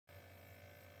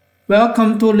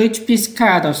Welcome to Richpeace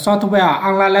CAD software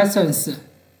online lessons.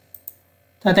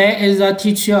 Today is the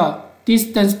teacher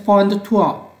distance point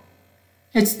tool.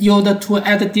 It's used to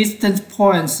add distance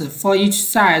points for each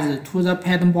side to the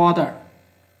pattern border.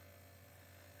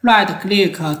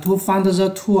 Right-click to find the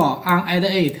tool and add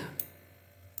it.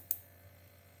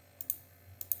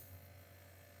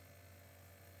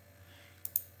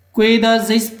 Grade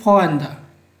this point.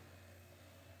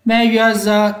 Measure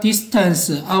the distance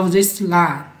of this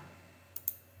line.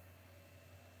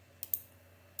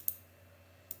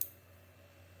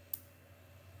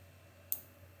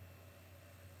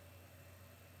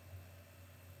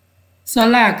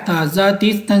 Select the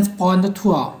distance point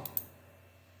tool.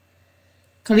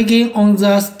 Clicking on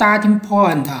the starting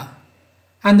point,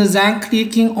 and then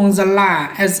clicking on the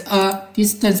line as a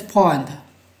distance point.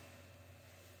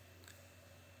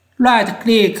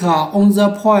 Right-click on the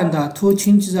point to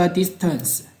change the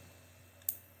distance.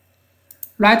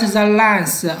 Write the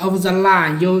length of the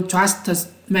line you just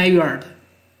measured.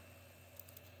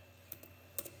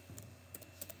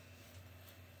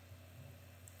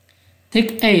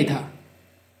 Take it.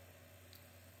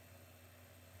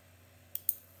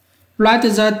 Write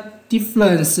the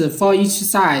difference for each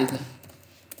side.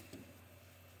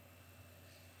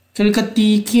 Click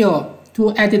DQ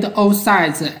to edit all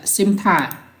sides at the same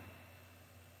time.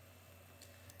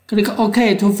 Click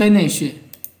OK to finish.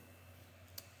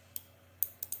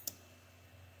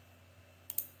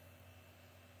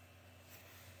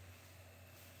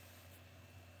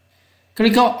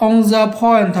 Click on the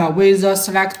point with the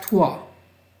Select tool.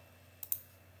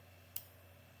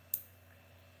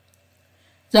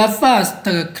 The first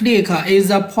click is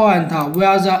the point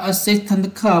where the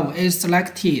assistant curve is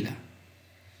selected.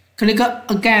 Click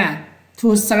again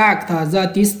to select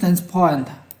the distance point.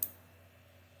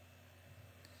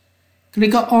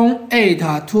 Click on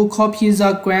it to copy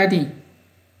the grading.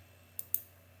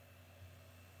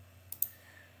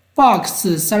 Box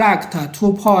select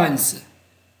 2 points.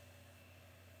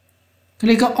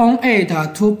 Click on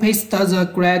it to paste the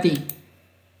grading.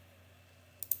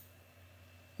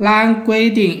 Line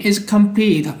grading is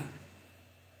complete.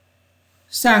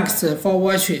 Thanks for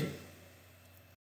watching.